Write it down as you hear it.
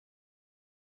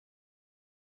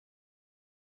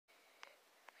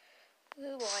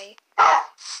Oh boy.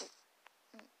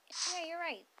 Yeah, you're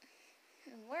right.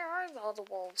 Where are all the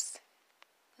wolves?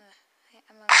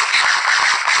 I'm gonna...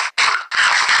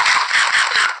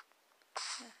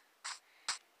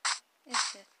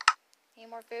 Any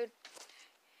more food?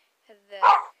 Have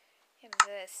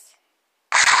this.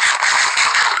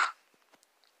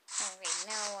 Alright,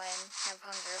 now I have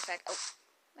hunger effect. Oh,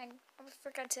 I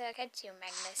forgot to catch you,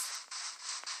 Magnus.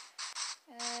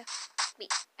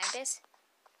 Wait, Magnus?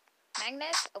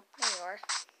 Magnus? Oh, there you are.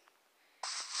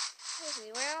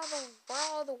 Seriously, where are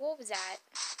all the wolves at?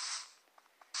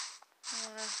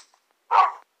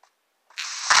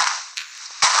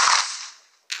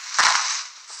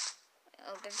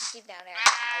 Oh, there's a sheep down there.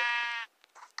 Ow.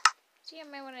 See, I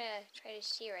might want to try to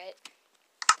shear it.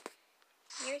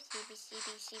 Here,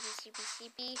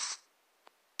 sheepy.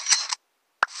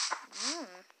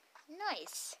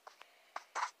 Nice.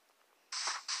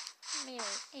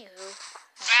 Anywho.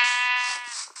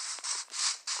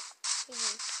 Good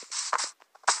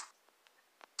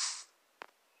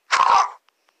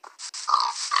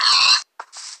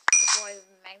boy,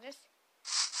 Magnus.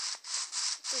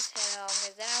 Let's just head home,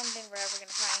 because I don't think we're ever going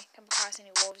to come across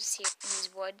any wolves here in these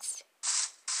woods.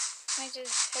 Might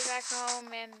just head back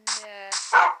home and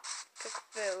cook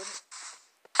food.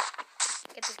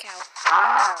 Get this cow.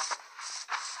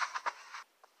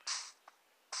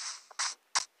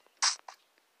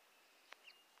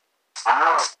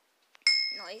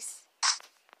 Nice.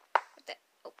 What the?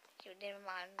 Oh, you didn't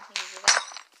mind me to do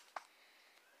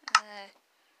that.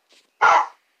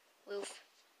 Woof.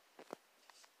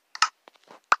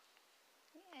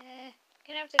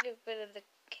 Gonna have to get rid of the.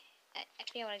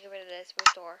 Actually, I want to get rid of this.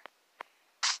 Restore.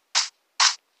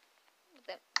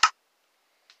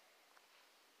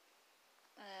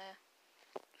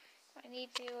 I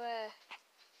need to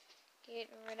get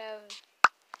rid of.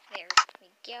 There we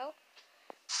go.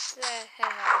 Let's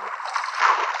head home.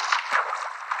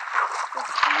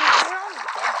 Where are all the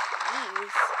dead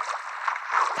trees?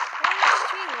 Where are the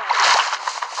trees at?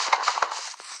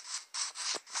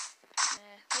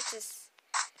 Let's just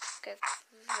cook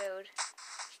food.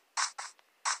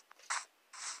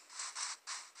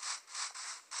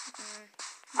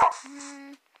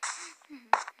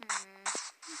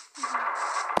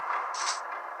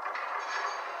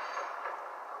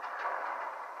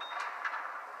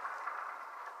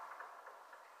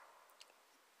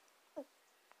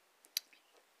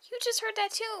 You just heard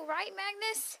that too, right,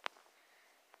 Magnus?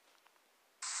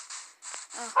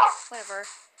 Oh, whatever.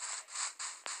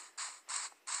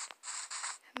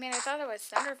 I mean, I thought it was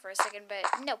thunder for a second, but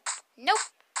nope. Nope.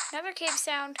 Another cave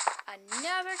sound.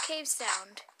 Another cave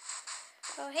sound.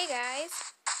 Oh, hey,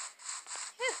 guys.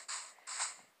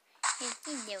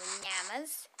 Hello,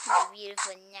 llamas. You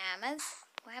beautiful llamas.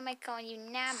 Why am I calling you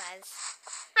llamas?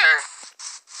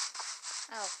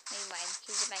 Oh, never mind.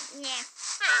 He's just like, yeah.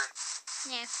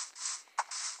 Yeah.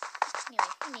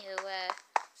 Anyway,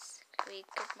 can we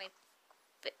cook my...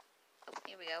 Oh,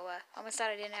 here we go. Almost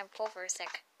thought I didn't have a pole for a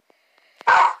sec.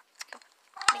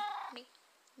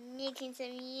 Making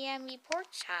some yummy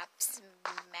pork chops,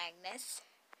 Magnus.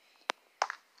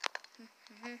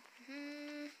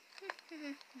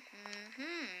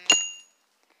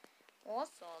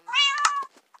 Awesome.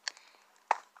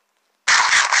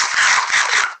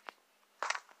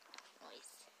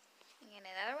 Nice. And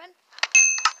another one.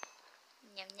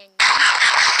 Yum, yum, yum.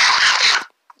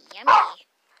 Yummy.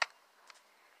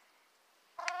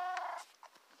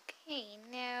 Okay,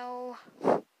 now...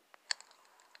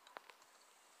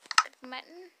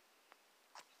 mutton.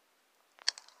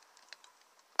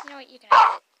 You know what, you can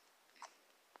have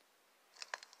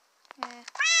it.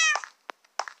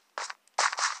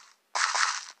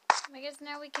 I guess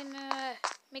now we can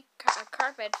make a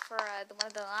carpet for one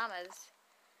of the llamas.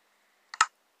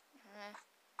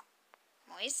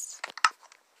 Moist.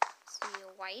 See,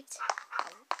 white. Oh,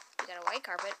 we got a white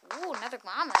carpet. Ooh, another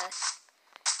llama.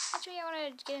 Actually, I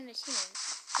want to get into teaming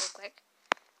real quick.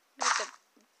 I'm going to have to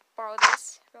borrow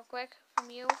this real quick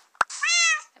from you.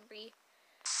 Embry.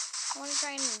 I want to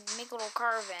try and make a little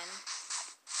carve-in.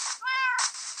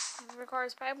 It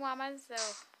requires 5 llamas, so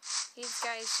these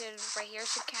guys right here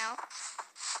should count.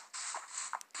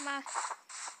 Come on.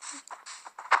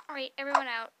 Alright, everyone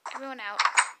out. Everyone out.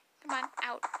 Come on,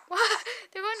 out.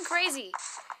 They're going crazy.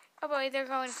 Oh boy, they're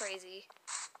going crazy.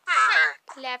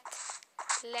 Left,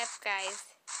 guys.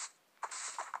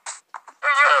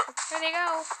 There they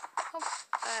go.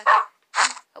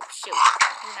 Oh shoot.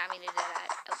 I did not mean to do that.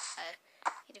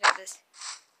 Need to grab this.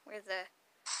 Where'd it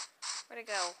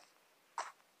go?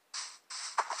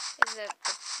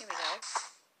 Here we go.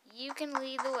 You can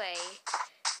lead the way,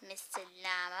 Mr.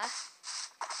 Llama.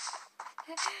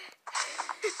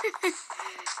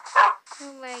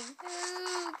 Oh my,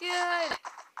 oh god.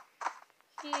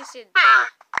 You should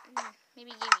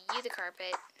maybe give you the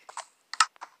carpet.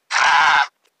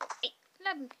 Hey,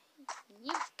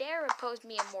 you dare oppose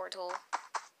me, immortal.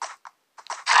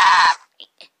 Hey,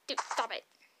 dude, stop it.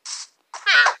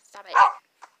 Stop it.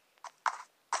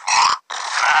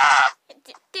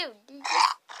 Dude,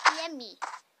 just let me.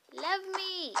 Love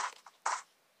me.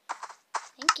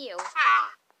 Thank you.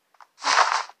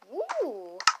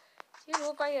 Ooh. You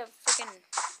look like a freaking,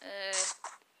 I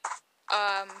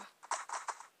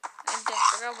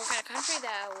forgot what kind of country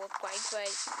that looked like, but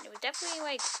it was definitely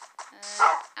like, I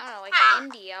don't know, like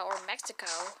India or Mexico.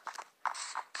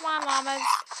 Come on, llamas.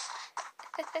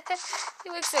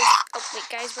 You look so... Oh, wait,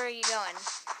 guys, where are you going?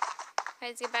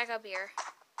 Guys, get back up here.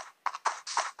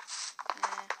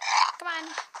 Come on.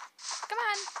 Come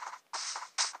on.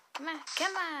 Come on.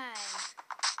 Come on.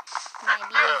 My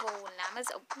beautiful llamas.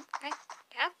 Oh, okay.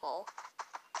 Careful.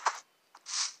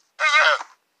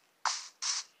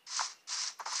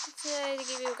 Let's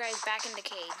give you guys back in the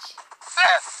cage.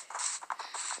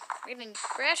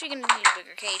 We're actually gonna need a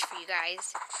bigger cage for you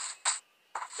guys.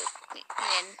 Get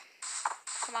in.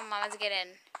 Come on, llamas, get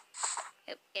in.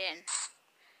 Get in.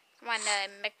 Come on,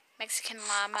 Mexican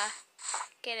llama.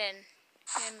 Get in.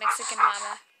 Get in, Mexican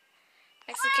llama.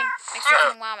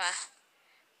 Mexican llama.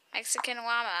 Mexican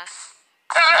llama.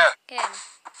 Get in.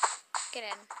 Get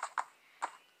in.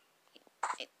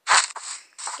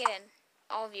 Get in.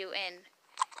 All of you in.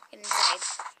 Get inside.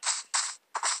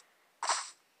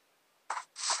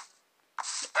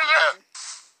 Get in.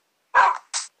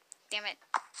 Damn it.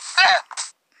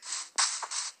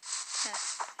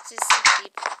 This is so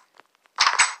deep.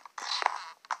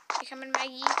 You coming,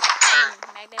 Maggie?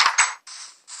 Magnus?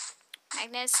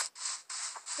 Magnus?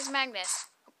 Where's Magnus?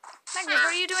 Magnus,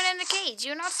 what are you doing in the cage?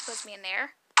 You're not supposed to be in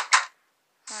there.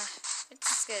 Let's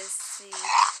just go see.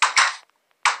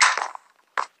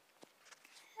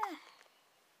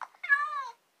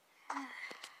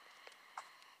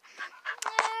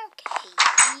 Okay,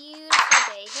 beautiful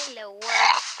day. Hello,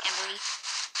 world.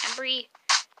 Embry,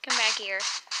 come back here.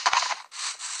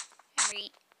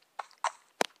 Embry.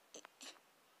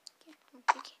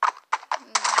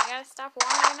 I gotta stop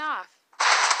wandering off.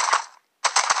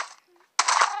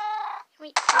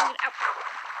 Wait,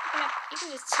 you can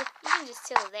just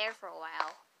chill there for a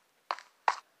while.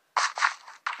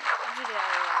 You get out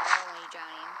of there, I don't want you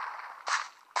drowning.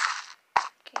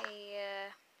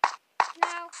 Okay,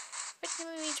 now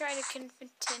let me try to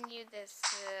continue this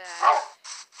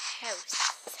house.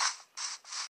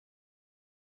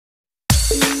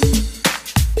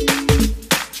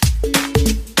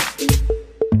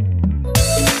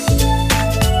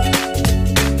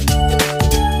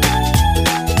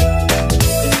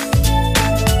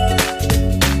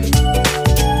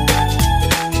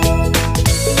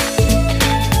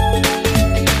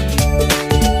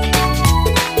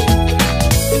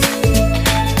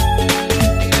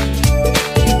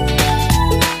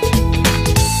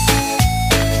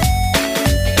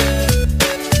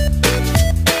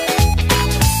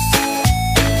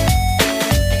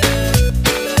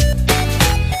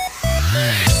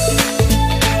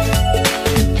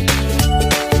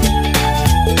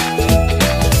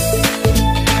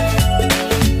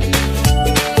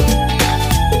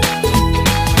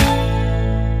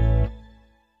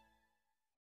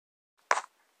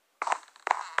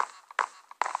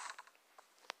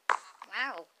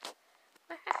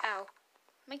 Wow.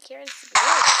 My carrots really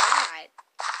hot.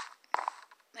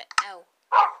 But, oh.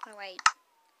 Oh, wait.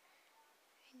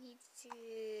 I need to...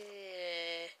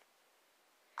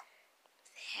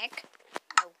 What the heck?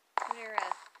 Oh, I'm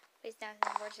gonna place down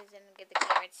some horses and get the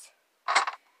carrots.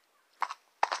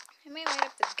 I may light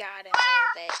up the garden a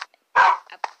little bit.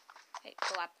 Up. Wait,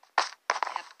 go up.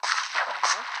 Up.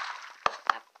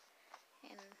 Up. Up.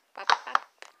 And up. Up.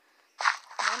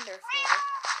 Wonderful.